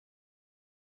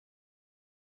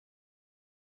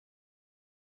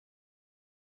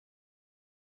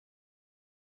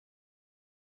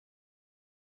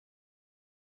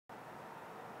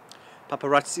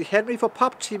Paparazzi Henry for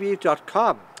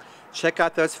poptv.com. Check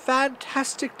out those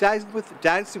fantastic Dancing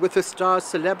with the Stars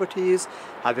celebrities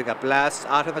having a blast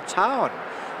out in the town,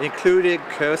 including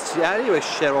Kirstie Alley with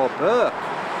CHERYL BURKE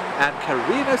and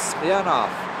Karina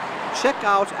Smirnoff. Check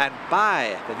out and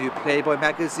buy the new Playboy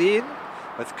magazine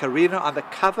with Karina on the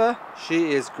cover.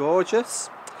 She is gorgeous.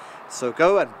 So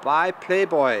go and buy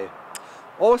Playboy.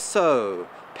 Also,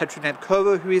 Petra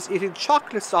Nemcova, who is eating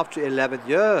chocolates after 11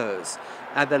 years,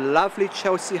 and the lovely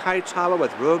Chelsea Hightower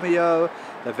with Romeo,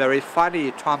 the very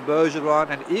funny Tom Bergeron,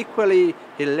 and equally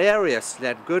hilarious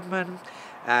Len Goodman,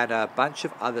 and a bunch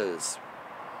of others.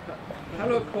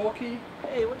 Hello, Corky.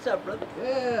 Hey, what's up, brother?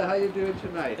 Yeah, how you doing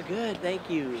tonight? Good, thank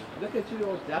you. Look at you,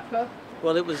 all Dapper.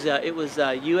 Well, it was USA.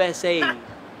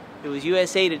 It was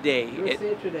USA Today.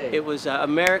 USA Today. It was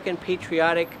American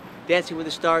patriotic Dancing with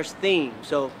the Stars theme.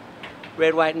 So,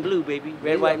 red, white, and blue, baby.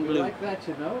 Red, white, and blue. Like that,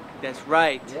 you know? That's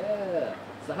right. Yeah.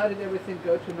 So how did everything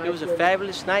go tonight? It was a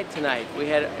fabulous night tonight. We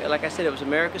had, like I said, it was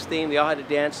America's theme. They all had to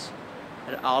dance,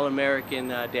 an all-American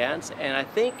dance, and I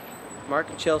think Mark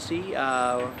and Chelsea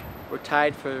were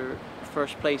tied for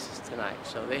first places tonight.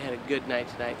 So they had a good night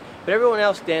tonight. But everyone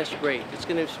else danced great. It's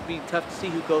going to be tough to see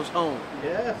who goes home.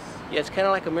 Yes. Yeah, it's kind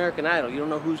of like American Idol. You don't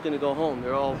know who's going to go home.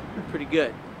 They're all pretty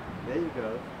good. There you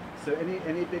go. So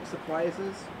any big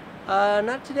surprises?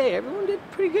 Not today. Everyone did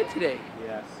pretty good today.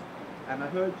 Yes. And I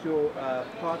heard your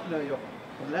partner,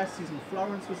 from last season,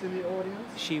 Florence, was in the audience?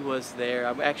 She was there.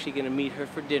 I'm actually going to meet her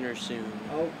for dinner soon.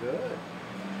 Oh, good.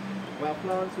 Well,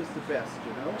 Florence was the best,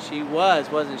 you know? She was,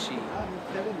 wasn't she?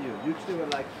 I'm telling you, you two were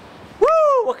like,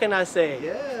 woo! What can I say?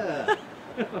 yeah.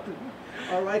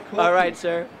 All right, cool. All right,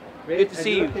 sir. Great. Good to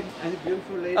see you. And a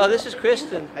beautiful lady. Oh, this is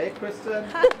Kristen. Hey, Kristen.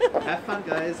 Have fun,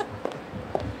 guys.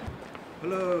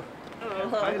 Hello.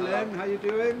 Hi, Len. How you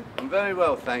doing? I'm very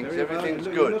well, thanks. Very Everything's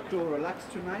well. good. You look all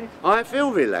relaxed tonight. I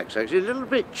feel relaxed, actually. A little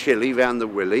bit chilly round the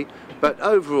willy, but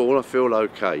overall I feel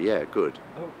okay. Yeah, good.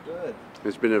 Oh, good.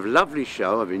 It's been a lovely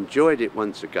show. I've enjoyed it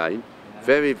once again. Yeah.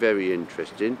 Very, very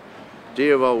interesting.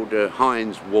 Dear old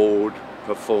Heinz Ward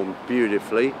performed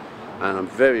beautifully, and I'm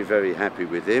very, very happy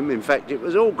with him. In fact, it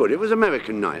was all good. It was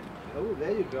American night. Oh,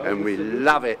 there you go. And we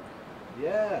love it.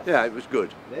 Yes. Yeah, it was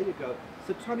good. There you go.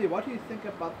 So, Tommy, what do you think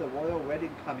about the royal wedding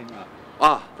coming up?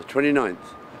 Ah, the 29th.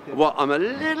 Well, I'm a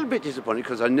little bit disappointed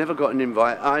because I never got an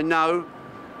invite. I know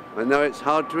it's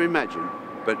hard to imagine,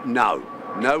 but no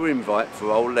invite for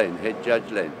old Len, Head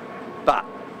Judge Len. But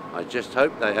I just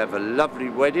hope they have a lovely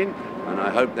wedding, and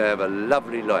I hope they have a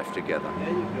lovely life together. There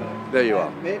you go. There you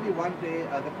are. Maybe one day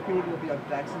the Queen will be on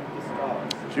Dancing with the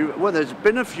Stars. Well, there's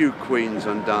been a few queens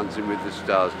on Dancing with the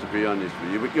Stars, to be honest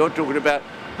with you, but you're talking about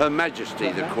Her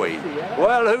Majesty the Queen. Yeah.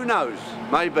 Well, who knows?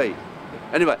 Maybe.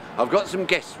 Anyway, I've got some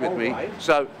guests with me,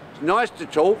 so it's nice to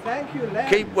talk. Thank you, Len.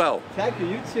 Keep well. Thank you,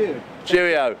 you too.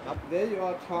 Cheerio. There you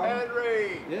are, Tom.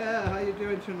 Henry! Yeah, how you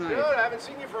doing tonight? Good, I haven't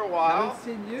seen you for a I while. haven't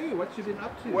seen you. What you been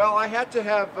up to? Well, I had to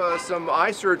have some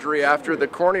eye surgery after the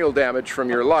corneal damage from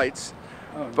your lights.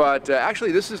 Oh, But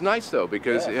actually, this is nice though,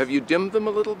 because yes. have you dimmed them a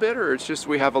little bit, or it's just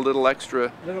we have a little extra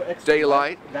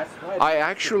daylight? That's right. I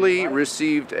actually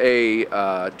received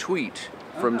a tweet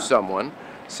from someone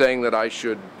saying that I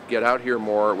should get out here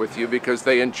more with you because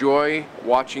they enjoy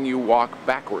watching you walk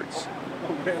backwards.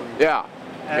 Oh, really? Yeah.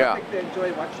 I think they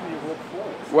enjoy watching you walk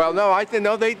forward. Well,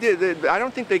 no, they did. I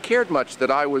don't think they cared much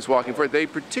that I was walking forward. They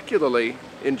particularly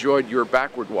enjoyed your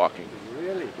backward walking.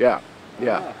 Really? Yeah,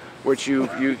 yeah. Ah. Which you're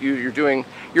doing.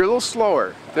 You're a little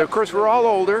slower. Of course, we're all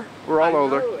older. We're all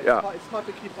older. Yeah. It's hard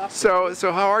to keep up. So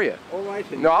how are you? All right.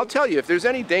 No, I'll tell you if there's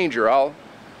any danger. I'll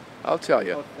tell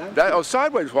you.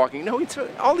 Sideways walking. No,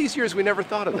 all these years we never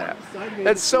thought of that.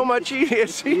 That's so much easier.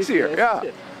 It's easier. Yeah.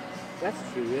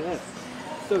 That's true. Yes.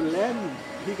 So Len,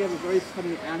 he gave a very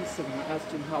funny answer when I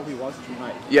asked him how he was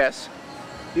tonight. Yes.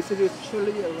 He said he was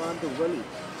chilly around the willy.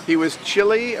 He was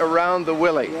chilly around the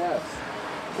willy. Yes.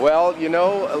 Well, you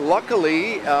know,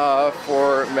 luckily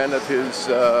for men of his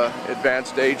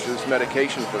advanced age, there's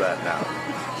medication for that now.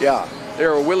 Yeah,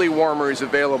 there are willy warmers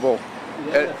available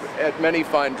at many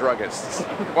fine druggists.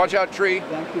 Watch out, tree.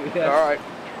 Thank you. Yes. All right.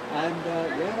 And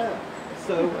yeah,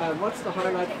 so what's the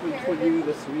highlight for you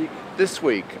this week? This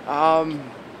week,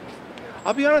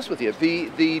 I'll be honest with you.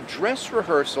 The dress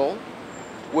rehearsal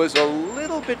was a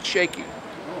little bit shaky.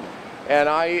 And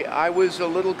I was a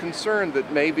little concerned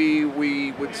that maybe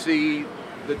we would see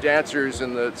the dancers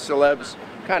and the celebs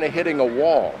kind of hitting a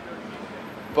wall.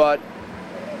 But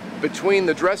between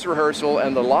the dress rehearsal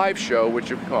and the live show, which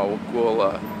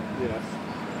we'll yes.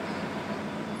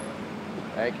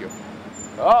 Thank you.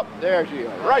 Oh, there she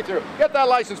is. Right through. Get that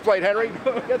license plate, Henry.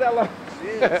 Get that license.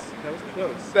 Yes, that was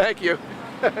close. Thank you.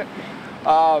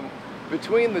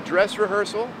 between the dress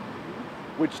rehearsal,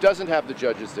 which doesn't have the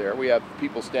judges there, we have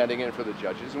people standing in for the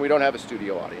judges, and we don't have a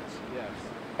studio audience. Yes.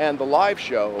 And the live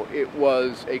show, it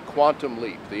was a quantum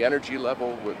leap. The energy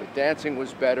level, the dancing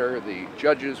was better, the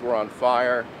judges were on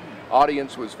fire,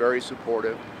 audience was very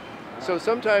supportive. So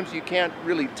sometimes you can't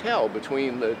really tell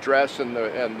between the dress and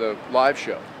the live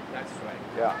show. That's right.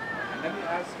 Yeah. And let me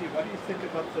ask you, what do you think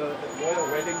about the royal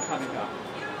wedding coming up?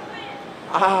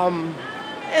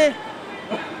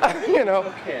 You know,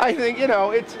 Okay. I think, you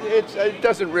know, it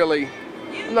doesn't really,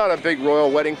 I'm not a big royal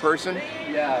wedding person.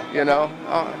 Yeah. You know,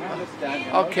 I understand.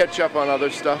 You I'll know? catch up on other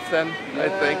stuff then, I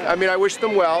think. I mean, I wish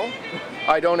them well.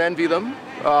 I don't envy them,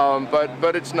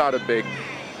 but it's not a big,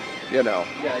 you know.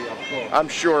 Yeah, of course. I'm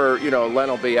sure, you know, Len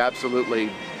will be absolutely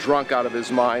drunk out of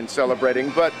his mind celebrating,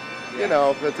 but, you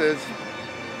know, it is.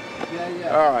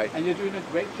 Yeah. All right. And you're doing a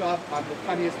great job on the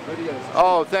funniest videos.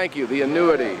 Oh, thank you. The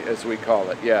annuity, as we call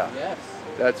it, yeah. Yes.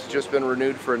 That's just been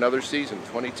renewed for another season,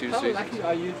 22 How seasons. lucky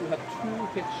are you to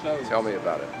have 2 hit shows? Tell me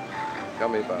about it. Tell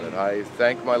me about it. I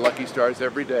thank my lucky stars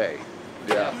every day.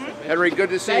 Yeah. Henry, good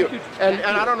to see you. Thank you.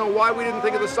 And I don't know why we didn't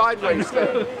think of the sideways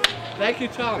thing. Thank you,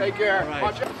 Tom. Take care. All right.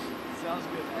 Watch out. Sounds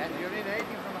good. And you need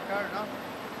anything from a car,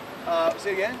 no?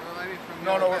 Say again? Well, maybe from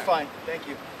No, your no, we're back. fine. Thank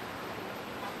you.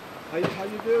 How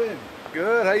you doing?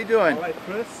 Good. How you doing? All right,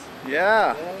 Chris?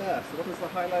 Yeah. Yeah. So what was the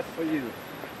highlight for you?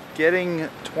 Getting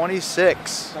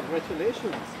 26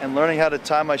 Congratulations. and learning how to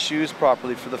tie my shoes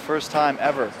properly for the first time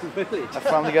ever. Really? I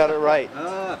finally got it right. Do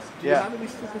you Yeah. have any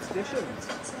superstitions?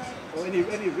 Or any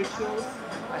rituals?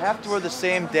 I have to wear the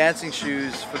same dancing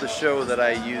shoes for the show that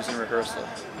I use in rehearsal.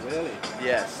 Really?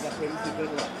 Yes. That brings you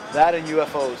good luck. That and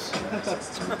UFOs.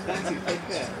 Thank you. Take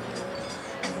care.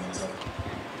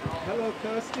 Hello,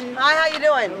 Kirstie. Hi, how you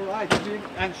doing? All right.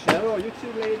 And Cheryl, you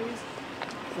two ladies.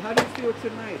 So how do you feel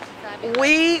tonight?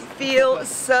 We feel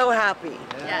so happy.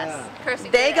 Yes.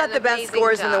 Kirstie They did got an the best amazing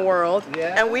scores in the job. world,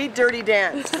 Yeah. and we dirty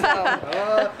dance.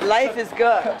 So life is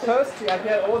good. Kirstie, I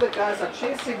hear all the guys are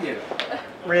chasing you.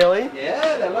 Really?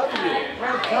 Yeah, they love you.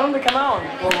 Tell them to come on.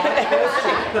 Well,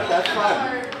 Kirstie, that's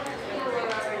fun.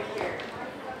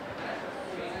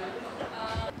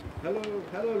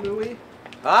 Hello, Louis.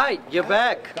 Hi, you're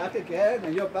back. Back again,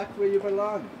 and you're back where you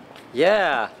belong.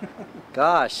 Yeah.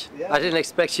 Gosh, Yeah. I didn't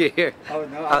expect you here. Oh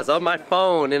no, I was on my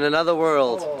phone in another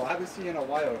world. Oh, I haven't seen you in a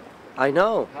while. I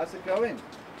know. How's it going?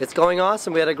 It's going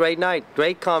awesome. We had a great night.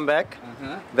 Great comeback.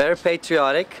 Very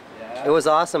patriotic. Yeah. It was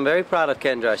awesome. Very proud of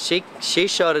Kendra. She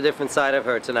showed a different side of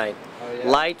her tonight. Oh, yeah?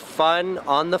 Light, fun,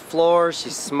 on the floor. She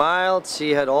smiled.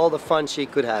 She had all the fun she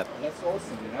could have. That's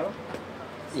awesome, you know?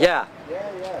 Yeah.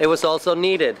 Yeah. It was also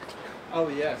needed. Oh,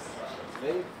 yes.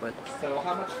 But So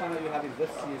how much fun are you having this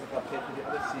season compared to the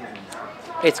other seasons?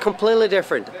 it's completely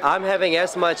different. I'm having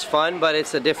as much fun, but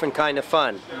it's a different kind of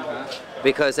fun.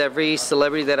 Because every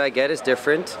celebrity that I get is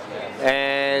different.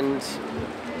 And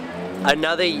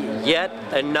yet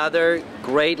another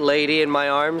great lady in my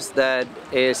arms that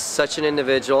is such an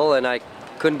individual, and I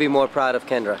couldn't be more proud of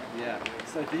Kendra. Yeah.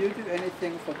 So do you do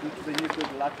anything for the new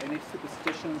good luck? Any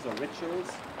superstitions or rituals?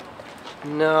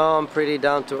 No, I'm pretty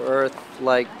down to earth.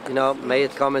 Like, you know, may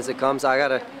it come as it comes. I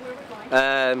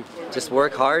gotta just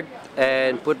work hard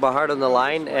and put my heart on the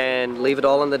line and leave it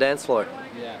all on the dance floor.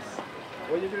 Yes.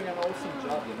 Well, you're doing an awesome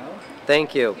job, you know?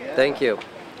 Thank you. Thank you.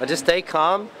 I just stay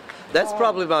calm. That's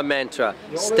probably my mantra.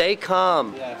 Stay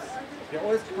calm. Yes. You're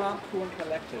always calm, cool, and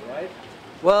collected, right?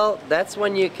 Well, that's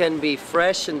when you can be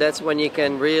fresh, and that's when you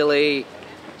can really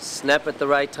snap at the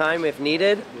right time if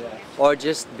needed, or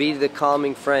just be the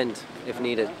calming friend if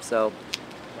needed. So,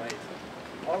 Right.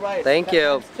 All right. Thank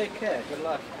you. Take care. Good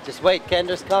luck. just wait,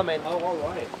 Kendra's coming. Oh, all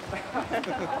right.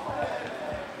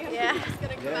 Yeah.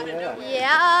 Yeah.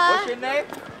 Yeah. What's your name?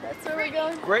 That's where we're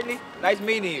going. Brittany. Nice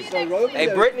meeting you. So Roby,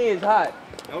 Hey, Brittany is hot.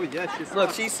 Oh, yeah, she's Look,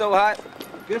 hot. she's so hot.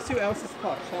 Guess who else is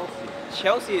hot? Chelsea.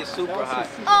 Chelsea is super Chelsea's hot.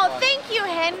 super Oh, hot. thank you,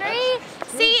 Henry.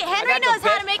 See, Henry got the knows how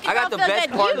best- to make a I girl got the feel best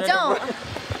good. partner You in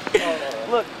the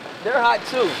don't. Look, they're hot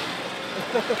too.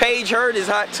 Paige Hurd is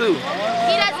hot too.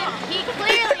 He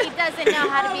clearly doesn't know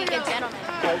how to be a good gentleman.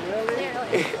 Oh, really?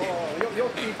 Clearly. Oh, you'll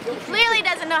Clearly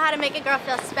doesn't know how to make a girl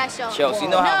feel special. Chelsea, you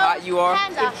know how hot you are?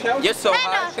 Panda. Chelsea, You're so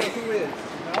hot. so who is?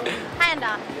 You know?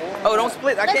 Panda. Oh, don't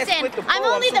split. I can't Listen, split the I'm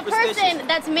pole. only the superstitious. person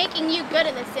that's making you good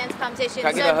in this dance competition. Can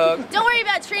I get so a hug? don't worry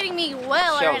about treating me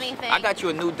well or Chelsea, anything. I got you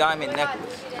a new diamond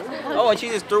necklace. Oh, and she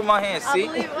just threw my hand. I'll See?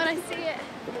 believe it when I see it.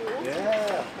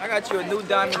 Yeah. I got you a new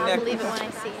diamond I'll necklace. believe it when I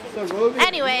see it. So Roby,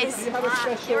 Anyways, do you have a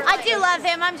special... I do love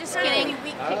him. I'm just kidding.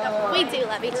 We do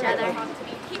love each other.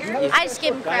 I just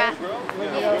give him crap.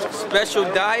 Special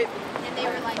diet. And they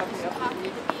were like talking to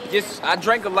me. I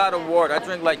drank a lot of water. I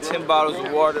drink like 10 bottles of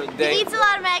water a day. He eats a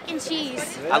lot of mac and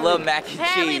cheese. I love mac and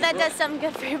Apparently cheese. that does something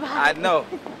good for your body. I know.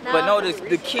 But no,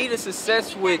 the key to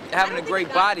success with having a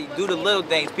great body, do the little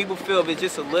things. People feel if it's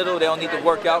just a little, they don't need to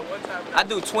work out. I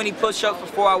do 20 push-ups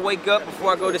before I wake up,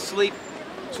 before I go to sleep.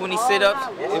 20 sit-ups.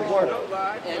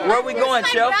 Where are we going,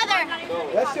 Chelsea?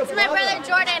 This is my brother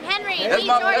Jordan. Henry. That's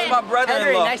my brother-in-law.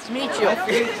 Henry, nice to meet you.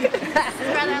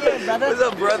 What's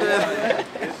up, brother?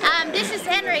 This is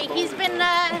Henry. He's been,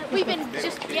 we've been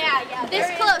just this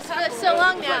close for so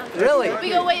long now. Really? We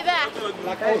go way back.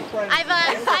 I've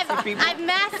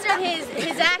mastered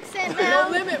his accent now.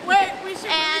 No limit.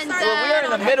 And We're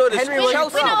in the middle of the Henry, we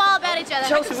Chelsea. know all about each other.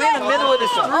 Chelsea, we're in the middle of the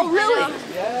street. Oh, really?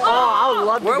 Oh, I would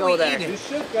love to Where go we there. eating?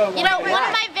 You know, one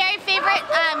of my very favorite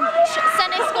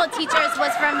Sunday school teachers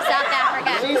was from South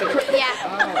Africa. Yeah.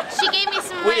 She gave me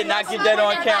some We did not get that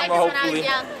on camera, hopefully. when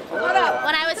I was young.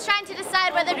 When I was trying to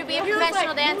decide whether to be a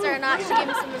professional dancer or not, she gave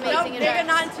me some amazing advice.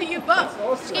 Not until you both.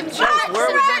 She gave me some Where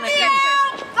are we going to eat?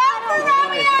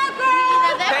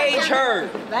 Page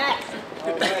Heard.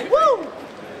 Woo!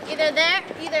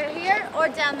 Either here or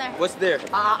down there. What's there?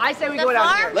 I say we The go down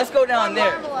farm? here. Let's go down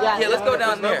there. Yeah. Yeah, let's go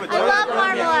down there. I love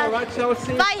Marmalade.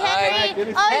 Bye,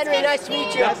 Henry. Always Henry, good nice to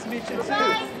meet you. Nice to meet you too.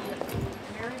 Bye.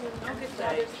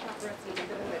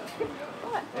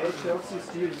 Hey, Chelsea,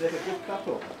 Steve, they're a good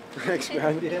couple. Thanks,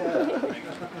 man. Yeah.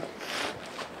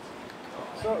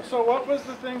 So what was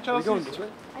the thing, Chelsea?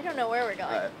 I don't know where we're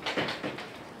going.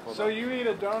 So you eat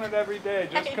a donut every day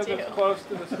just because it's close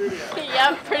to the studio?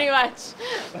 Yep, pretty much.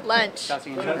 Lunch. Chelsea,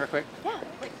 you can join real quick? Yeah.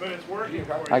 But it's working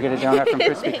for you. I get a donut from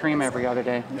Krispy Kreme every other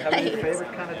day. Have your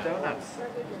favorite kind of donuts?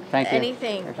 Thank you.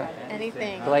 Anything. Okay.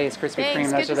 Anything. Blaze, Krispy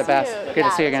Thanks, Kreme, those good are the to best. see you. Good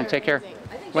to see you Yeah, again. Take care.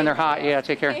 When they're hot, yeah,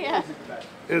 take care. Yeah.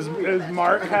 Is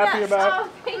Mark happy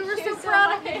about it? We were so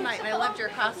proud of him. I loved your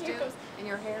costumes and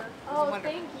your hair. Oh,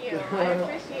 thank you. I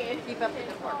appreciate it. Keep up the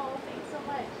good work. Oh, thanks so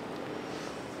much.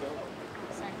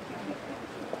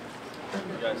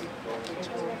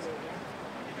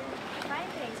 Fine,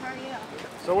 thanks. How are you?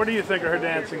 So what do you think of her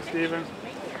dancing, Steven?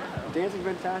 Dancing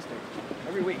fantastic.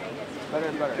 Every week. Better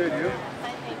and better. Good, you?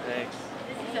 Thanks.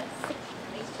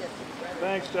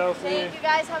 Thanks, Chelsea. Thank you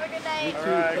guys. Have a good night. All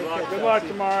right. Good luck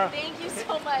tomorrow. Thank you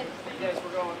so much. Yes,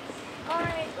 we're going. All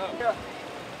right. Well,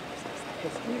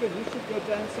 Steven, you should go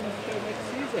dancing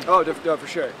next season. Oh, for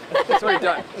sure. It's already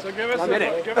done. So give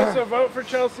us a vote for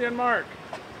Chelsea and Mark.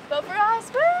 Vote for us.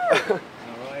 Woo! All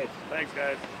right. Thanks,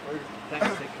 guys.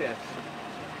 Thanks. Take care.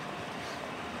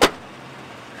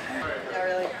 Not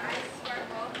really.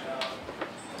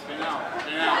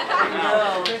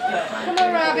 Come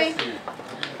on, Robbie.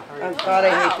 Oh God,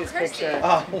 I hate this picture.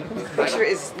 This picture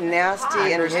is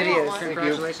nasty and hideous.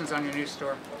 Congratulations on your new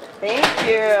store. Thank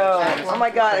you. Oh my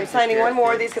God, I'm signing one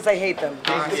more of these because I hate them.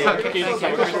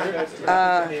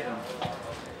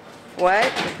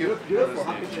 What?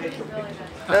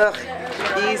 Ugh,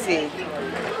 easy.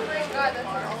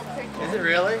 Is it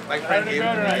really? My friend gave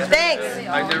it. Thanks.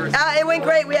 It went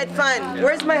great. We had fun.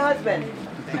 Where's my husband?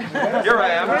 You're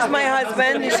right. Where's my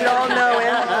husband? You should all know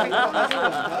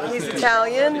him. He's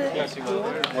Italian.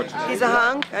 He's a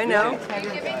hunk. I know.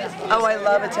 Oh, I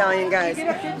love Italian guys.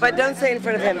 But don't say it in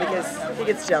front of him because he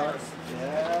gets jealous.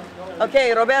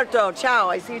 Okay, Roberto. Ciao.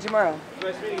 I see you tomorrow.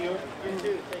 Nice meeting you.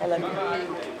 I love you.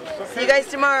 See you guys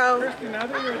tomorrow. Kirstie, now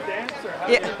that you're a dancer, how's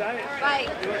Yeah. your diet? Bye.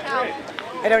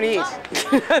 I don't eat.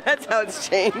 That's how it's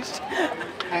changed.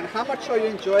 And how much are you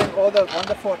enjoying all the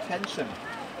wonderful attention?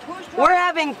 We're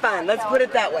having fun. Let's put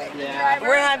it that way. Yeah.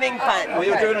 We're having fun. Well,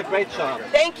 you're doing a great job.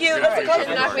 Thank you. Let's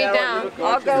go. Knock me down.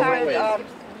 I'll go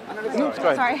with.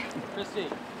 Sorry. Kirstie.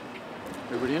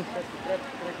 Everybody in?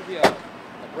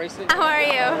 How are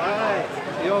you? Right.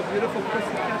 Your beautiful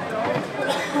pussycat doll.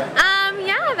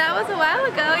 Yeah, that was a while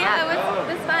ago. Yeah, it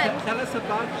was fun. Tell us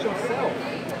about yourself.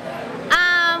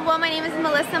 Well, my name is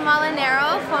Melissa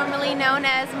Molinaro, formerly known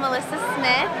as Melissa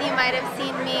Smith. You might have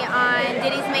seen me on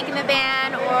Diddy's Making the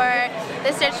Band or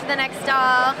The Search for the Next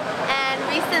Doll. And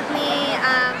recently,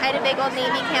 I had a big Old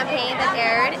Navy campaign that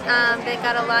aired that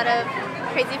got a lot of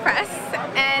crazy press.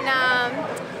 And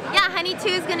yeah, Honey 2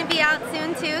 is going to be out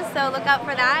soon too, so look out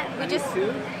for that.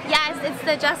 Yes, it's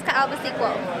the Jessica Alba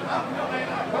sequel.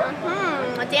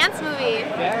 A dance movie.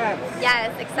 Dance.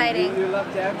 Yes, exciting. You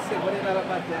love dancing. What do you know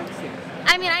about dancing?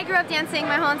 I mean, I grew up dancing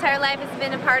my whole entire life. It's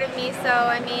been a part of me, so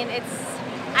I mean,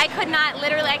 I could not,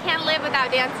 literally, I can't live without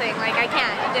dancing. Like, I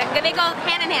can't. They go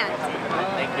hand in hand.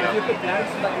 Thank you. If you could dance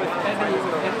with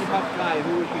any hot guy,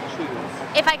 who would you choose?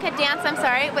 If I could dance, I'm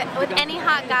sorry, with any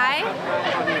hot guy?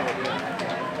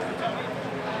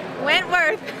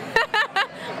 Wentworth.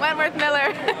 Wentworth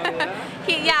Miller. Oh,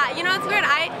 yeah? Yeah, you know, it's weird.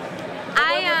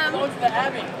 Close to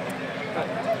Abby.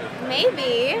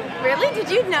 Maybe. Really? Did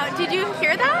you know? Did you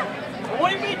hear that?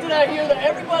 What do you mean did I hear that?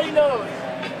 Everybody knows.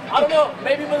 I don't know.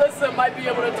 Maybe Melissa might be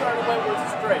able to turn Wentworth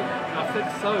straight. I think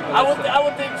so. I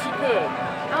would think she could.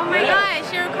 Oh my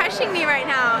gosh, you're crushing me right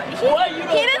now.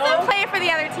 He doesn't play for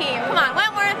the other team. Come on,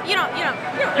 Wentworth, you don't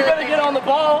You better get on the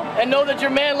ball and know that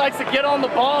your man likes to get on the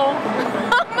ball.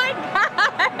 Oh my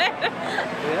god.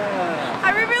 Yeah.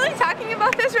 Are we really talking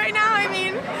about this right now? I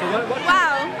mean,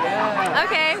 wow. Yeah.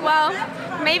 Okay, well,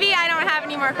 maybe I don't have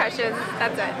any more questions.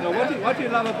 That's it. No, what do you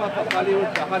love about the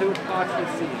Hollywood party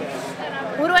scene?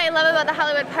 What do I love about the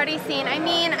Hollywood party scene? I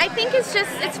mean, I think it's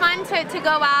fun to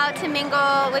go out, to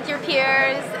mingle with your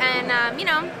peers, and you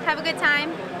know, have a good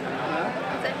time.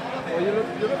 That's it. Well, you look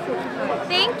good tonight.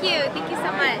 Thank you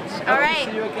so much. All right.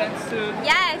 See you again soon.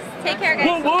 Yes, take care, guys.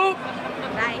 Whoop, whoop.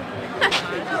 Bye. How's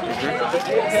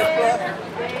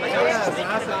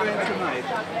it going tonight?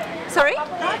 Sorry?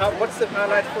 What's the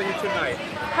highlight for you tonight?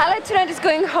 Highlight tonight is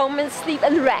going home and sleep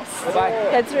and rest.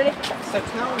 That's really.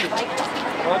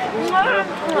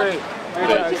 Great.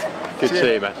 Good to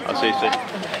see you, man. I'll see you soon.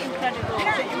 Incredible.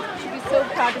 You should be so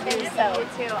proud of yourself. You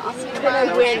too. I'll see you Then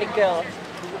I wear the girl.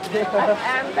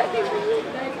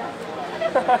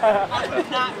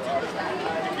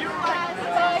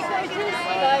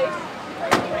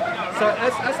 So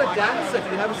as a dancer, do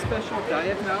you have a special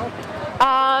diet now?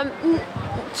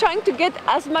 Trying to get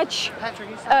as much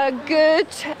good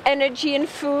energy and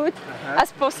food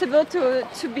as possible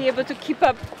to be able to keep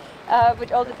up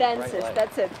with all the dances.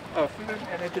 That's it. Oh, food and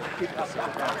energy to keep up with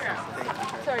the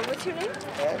dances. Sorry, what's your name?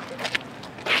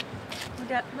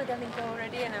 Madame, go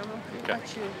already, and I will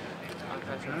watch you.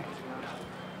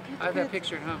 I have that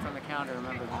picture at home from the counter,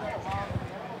 remember that.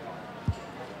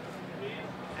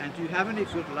 And do you have any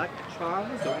good luck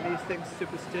charms or anything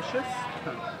superstitious?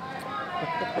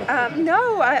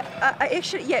 No, I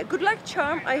actually, yeah, good luck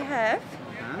charm I have.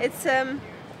 It's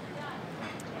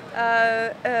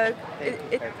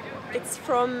it's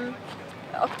from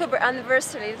October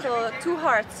anniversary. Little 2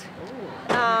 hearts.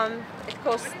 It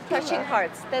calls touching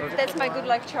hearts. That's my good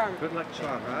luck charm. Good luck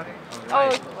charm, huh?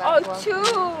 Oh, 2.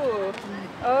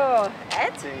 Oh,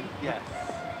 Ed? Yes.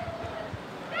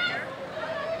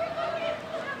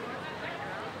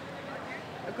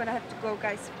 I'm gonna have to go,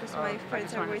 guys, because my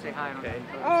friends are waiting. Okay.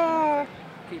 Oh.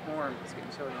 Keep warm. It's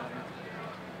getting so hot.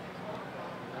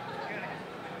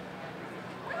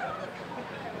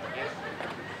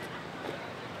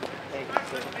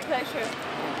 Pleasure.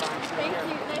 Thank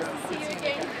you. Nice to see you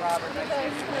again.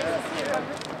 Nice to see you,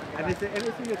 Robert. And is there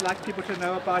anything you'd like people to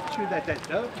know about you that they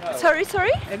don't know?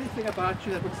 Sorry? Anything about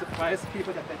you that would surprise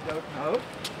people that they don't know?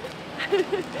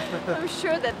 I'm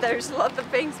sure that there's a lot of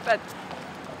things, but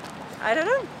I don't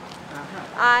know.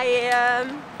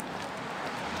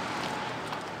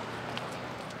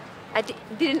 I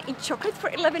didn't eat chocolate for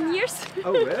 11 years.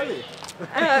 Oh, really?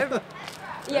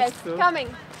 Yes, cool.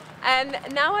 coming. And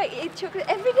now I eat chocolate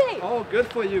every day. Oh, good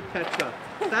for you, Petra.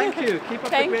 Thank you. Keep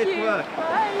up the great work.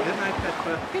 Bye. Good night,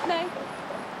 Petra. Good night.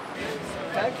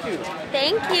 Thank you.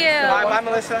 Thank you. Bye,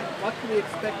 Melissa. What can we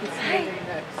expect to see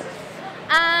next?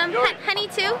 Honey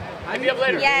 2. Honey up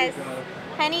later. Yes.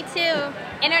 Honey 2.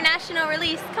 International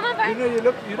release. Come on, Bart. You know, you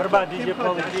look what about DJ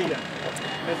Paulie D?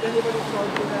 Has anybody told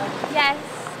you that? Yes.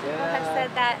 People have said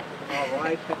that. All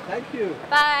right. Thank you.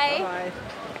 Bye. Bye.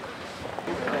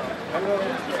 Thank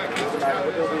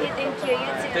you. You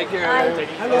too. Take care. Bye.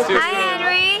 Hello. Hi,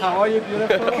 Henry. How are you,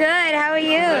 beautiful? Good. How are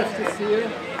you? Nice to see you.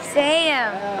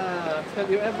 Same. Tell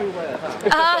you everywhere,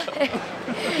 huh?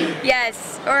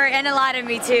 Yes, and a lot of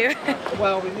me too.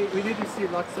 Well, we need to see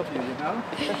lots of you, you know?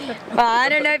 Well, I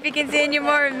don't know if you can see any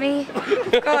more of me.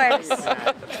 Of course.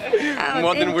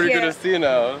 More than we're going to see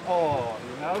now. Oh,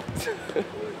 you know?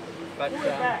 But,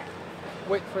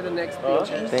 wait for the next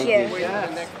picture. Thank you. Wait for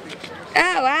the next picture.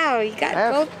 Oh, wow, you got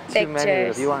both too many.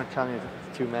 pictures. If you want to tell me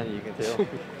it's too many, you can tell.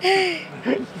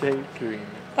 Thank you.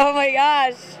 Oh my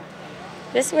gosh.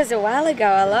 This was a while ago.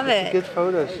 I love it. Good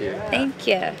photo shoot. Thank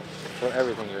you. For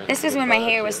everything you're in. This was when my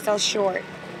hair was still short.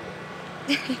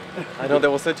 I know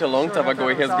that was such a long time ago.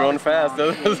 It has grown fast,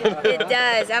 doesn't it? It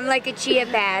does. I'm like a chia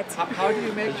pet. How do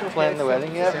you make your plan the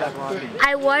wedding yet?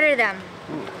 I water them.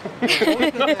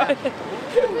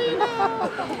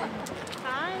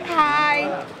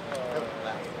 Hi.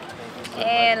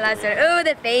 And Lazar. Oh,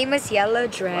 the famous yellow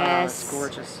dress. Wow, it's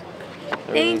gorgeous.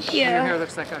 Thank you. Your hair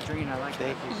looks like Audrina. I like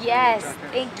that. Yes,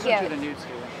 thank Do you. the nudes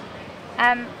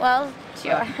here. Well,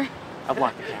 sure. I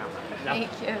want the camera. Thank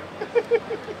you.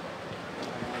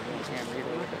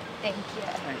 Thank you.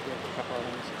 Thank you. A couple of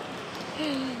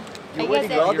those. You already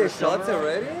got the shots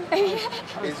already?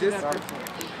 Is this?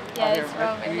 Yeah, it's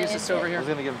Roman. Can you use the silver here? I was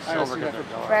gonna give him silver.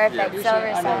 Perfect. Usually, Silver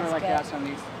I sounds never like to good. ask on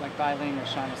these, like Eileen or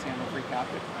Shauna Sam will freak out,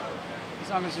 but as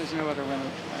long as there's no other women.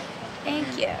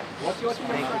 Thank you. What do your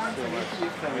fans mean to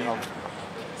you, Karina?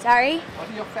 Sorry? What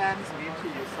do your fans mean to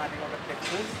you signing all the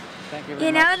pictures? Thank you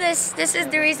You know, this is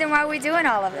the reason why we're doing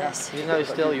all of this. You know,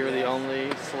 still, you're the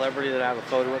only celebrity that I have a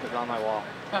photo with that's on my wall.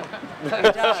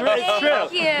 It's true.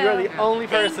 You're the only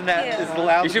person that is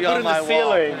allowed to be on my wall. You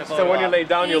should put it in the ceiling, so when you lay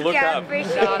down, you look I up.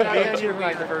 appreciate it. Me too,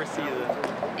 like the first season.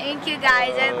 Thank you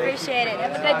guys. I appreciate it.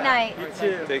 Have a good night. You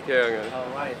too. Take care, guys. All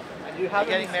right. And you have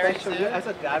getting married soon? As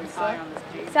a dancer?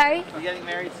 Sorry? You getting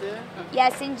married soon?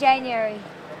 Yes, in January.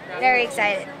 Very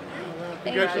excited.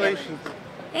 Congratulations.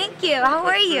 Thank you. How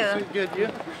are you? Good, you?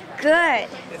 Good.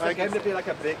 Is it going to be like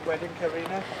a big wedding,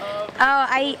 Karina? Oh,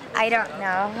 I don't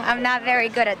know. I'm not very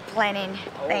good at planning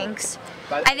things.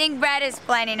 I think Brad is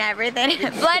planning everything.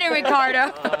 Brad and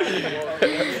Ricardo.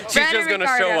 She's just gonna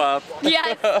show up.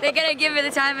 Yes, they're gonna give me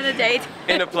the time and the date.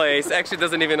 In a place. Actually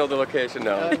doesn't even know the location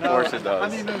now. Or she does. I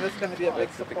mean, it's going to be a big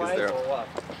surprise or what?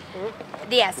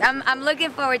 Yes, I'm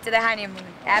looking forward to the honeymoon.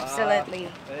 Absolutely.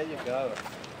 There you go.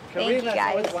 Thank Karina, you,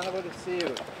 guys. it's always wonderful to see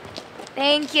you.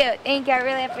 Thank you. Thank you. I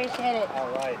really appreciate it. All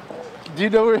right. Do you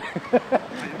know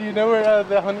where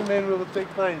the honeymoon will take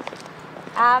place?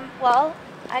 Well,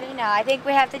 I don't know. I think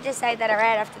we have to decide that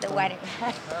right after the wedding.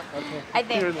 I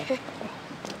think.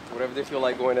 Whatever they feel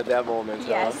like going at that moment.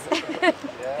 Yes. Yeah.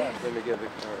 Let me get the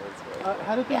cards.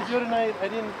 How did things go tonight? I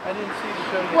didn't see the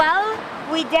show yet. Well,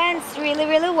 we danced really,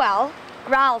 really well.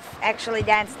 Ralph actually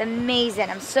danced amazing.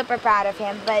 I'm super proud of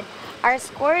him, but our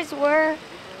scores were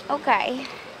okay.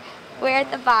 We're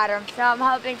at the bottom, so I'm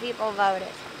hoping people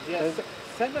voted. Yes.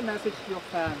 Send a message to your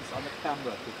fans on the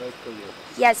camera to vote for you.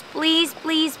 Yes, please,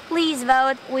 please, please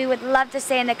vote. We would love to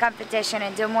stay in the competition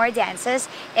and do more dances.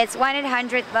 It's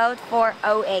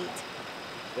 1-800-VOTE-408.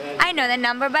 I know the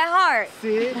number by heart.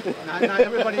 See? Now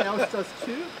everybody else does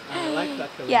too. I like that.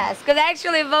 Karina. Yes, because I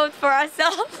actually vote for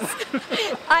ourselves.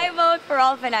 I vote for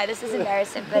Rolf and I. This is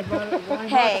embarrassing, but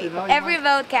hey, every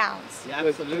vote counts. Yeah,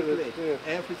 absolutely.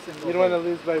 Every single You don't want to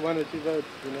lose by 1 or 2 votes,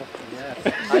 you know?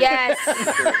 Yes.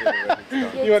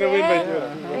 You want to win by 2.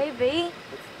 Maybe.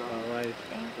 All right.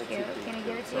 Thank you. Can I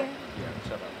give it to you?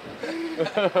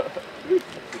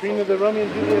 Karina, the Romeo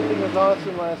and Juliet thing was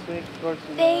awesome last week. Of course,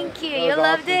 Thank you. You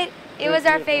loved it? It was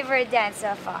our favorite dance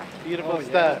so far. Beautiful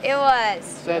stuff. It was.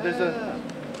 So there's a...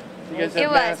 You guys have It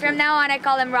was. From now on, I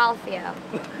call him Ralphio.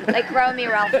 Like Romy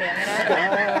Ralphio, you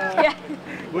know? Yeah.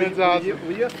 Were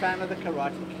you a fan of the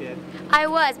Karate Kid? I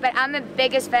was, but I'm the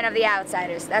biggest fan of The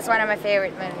Outsiders. That's one of my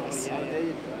favorite movies.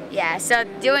 Yeah, so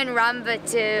doing Rumba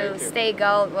to Stay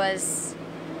Gold was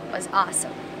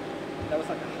awesome. That was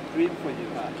like a dream for you,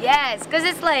 huh? Yes, because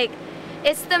it's like,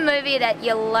 it's the movie that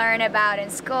you learn about in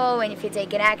school when if you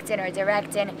take an acting or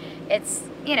directing. It's,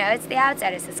 you know, it's The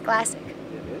Outsiders. It's classic.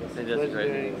 It is a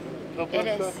great movie. It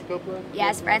is.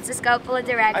 Yes, Francis Coppola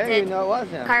directed. I didn't even know it was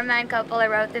him. Carmine Coppola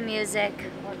wrote the music.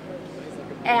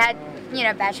 It had, you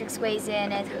know, Patrick Swayze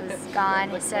in it, who's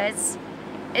gone. So it's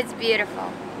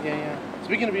beautiful. Yeah.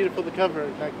 Speaking of beautiful, the cover,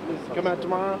 like, does it come out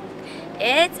tomorrow?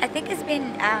 I think it's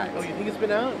been out. Oh, you think it's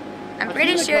been out? I'm I've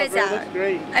pretty seen the sure it's cover. out. It looks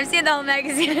great. I've seen the whole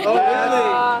magazine. Oh,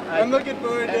 really? I'm looking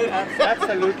forward to it.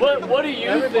 Absolutely. What do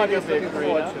you think of it,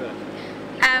 Karina?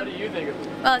 What do you think of it?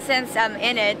 Well, since I'm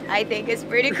in it, I think it's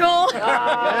pretty cool. Okay,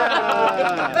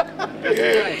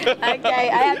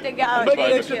 I have to go.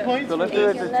 Thank you. So let's do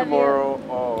it tomorrow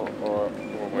or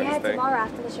Wednesday. Yeah, tomorrow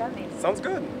after the show, maybe. Sounds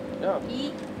good. Yeah.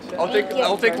 Thank you.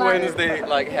 I'll take Wednesday,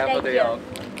 like half a day off.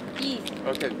 Peace.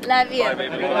 Okay. Love you. Bye,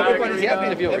 baby.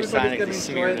 If you'll resign it, because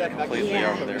senior completely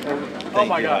over there. Oh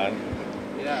my God.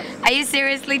 Are you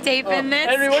seriously taping this?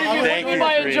 Henry, what did you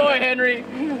might enjoy, Henry?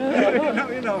 You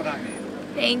know what I mean.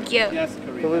 Thank you. Yes,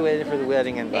 Karina. So we waited for the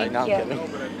wedding and Thank no, I'm you. kidding.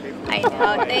 I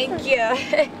know, thank you.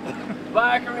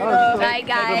 Bye, Karina. Bye,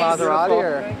 guys. Maserati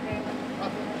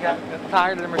or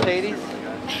tired of the Mercedes?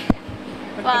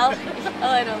 Well, a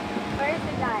little. Where's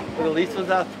the guy? The lease was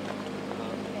up.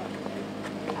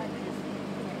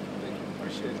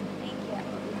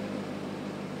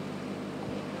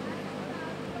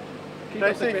 Keep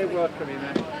up the great work,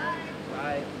 Karina.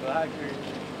 Bye. Bye, Karina.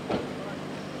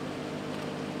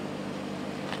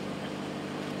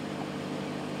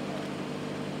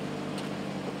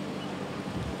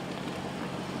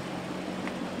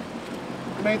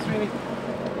 Good night, sweetie.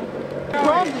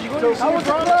 Prom? Did you go to your senior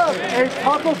prom? Hey,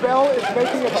 Taco Bell is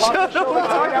making a taco show.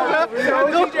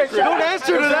 Don't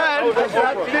answer to that.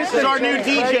 This is our new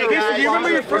DJ, guys. Do you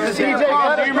remember your first DJ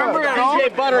prom? Do you remember it all?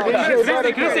 DJ Butter.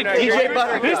 DJ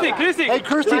Butter. Hey,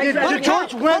 Kirstie, did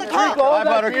George Wendt drink all that?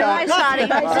 Buttercup.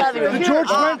 Did George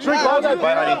Wendt drink all that?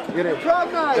 Bye, honey. Get it.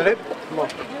 Prom night. Get it? Come on.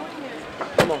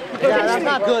 Come on. Yeah, that's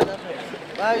not good.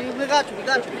 We got you.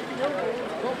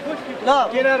 No.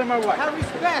 Get out of my way. Have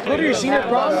respect. Go to your senior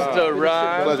prom?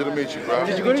 Pleasure to meet you, bro.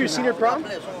 Did you go to your senior prom?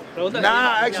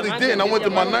 Nah, I actually didn't. I went to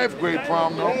my 9th grade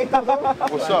prom, though.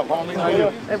 What's up, homie? How you?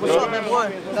 Hey, what's up, man,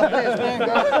 boy? God bless, man.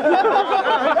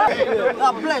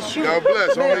 God bless you. God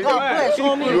bless, homie. God bless,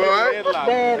 homie. You all right?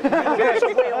 Man,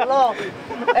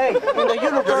 hey, in the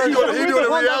universe. He doing a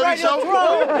reality show? He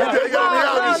got a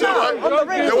reality show,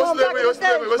 right? Yo,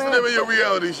 what's the name of your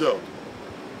reality show?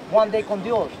 One day con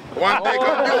Dios. One day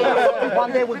con Dios.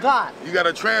 One day with God. You got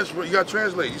to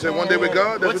translate. You said one day with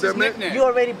God? That's what that meant? You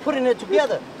already putting it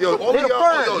together. Yo, little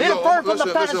fern from the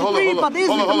fantasy free, but this is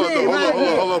me.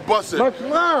 Hold on, bust it. Much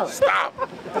love. Stop.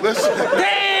 Listen.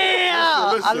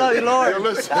 Damn! I love you, Lord. Yo,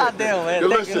 listen. God damn, man. Yo,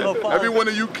 listen. Every one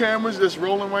of you cameras that's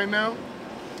rolling right now,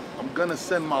 I'm going to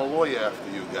send my lawyer after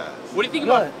you guys. What do you think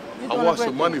about I want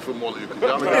some money from all of you because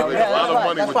y'all make a lot of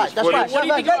money with this footage. What do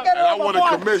you think about And I want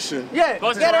a commission. Yeah,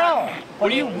 get it on. What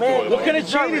do you, man? What kind of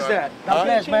chain is that? God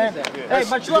bless, man. Hey,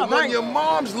 much love, man. Your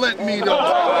mom's lent me though.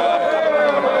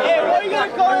 Hey, why you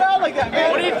gotta call it out like that, man?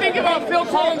 What do you think about Phil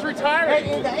Collins retiring?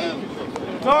 In the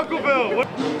 80s. Taco Bell.